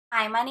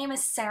Hi, my name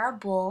is Sarah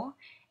Bull,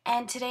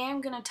 and today I'm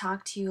going to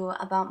talk to you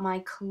about my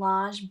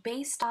collage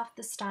based off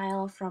the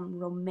style from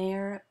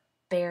Romare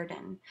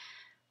Bearden.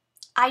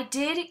 I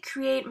did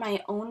create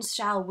my own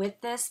style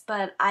with this,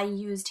 but I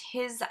used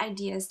his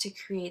ideas to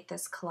create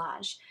this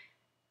collage.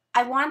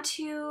 I want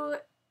to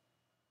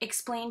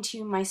explain to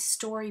you my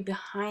story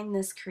behind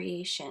this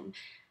creation.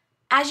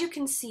 As you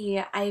can see,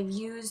 I've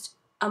used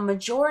a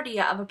majority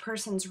of a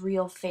person's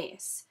real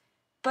face,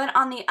 but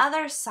on the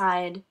other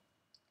side,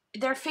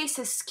 their face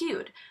is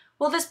skewed.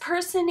 Well, this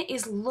person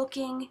is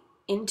looking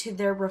into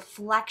their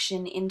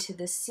reflection into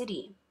the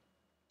city.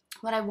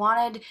 What I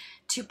wanted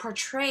to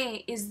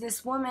portray is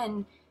this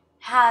woman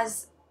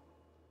has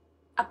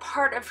a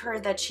part of her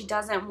that she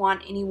doesn't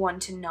want anyone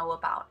to know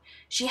about.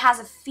 She has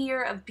a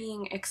fear of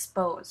being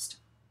exposed.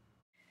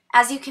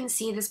 As you can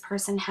see, this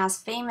person has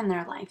fame in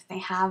their life. They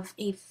have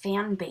a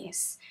fan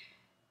base.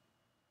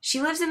 She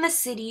lives in the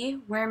city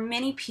where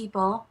many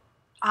people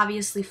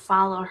obviously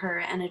follow her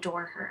and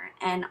adore her,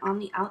 and on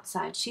the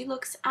outside she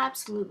looks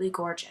absolutely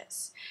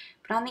gorgeous.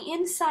 But on the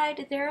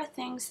inside, there are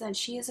things that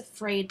she is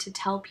afraid to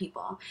tell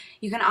people.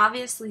 You can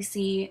obviously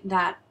see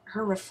that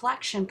her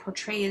reflection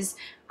portrays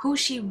who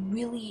she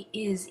really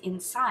is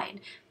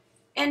inside.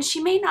 And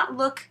she may not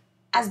look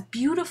as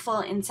beautiful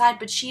inside,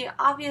 but she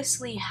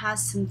obviously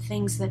has some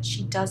things that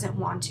she doesn't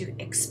want to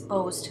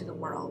expose to the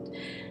world.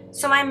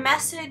 So my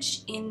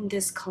message in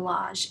this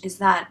collage is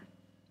that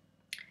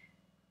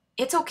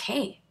it's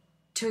okay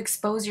to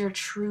expose your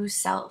true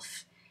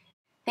self.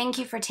 Thank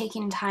you for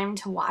taking time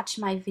to watch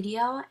my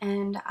video,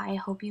 and I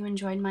hope you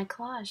enjoyed my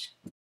collage.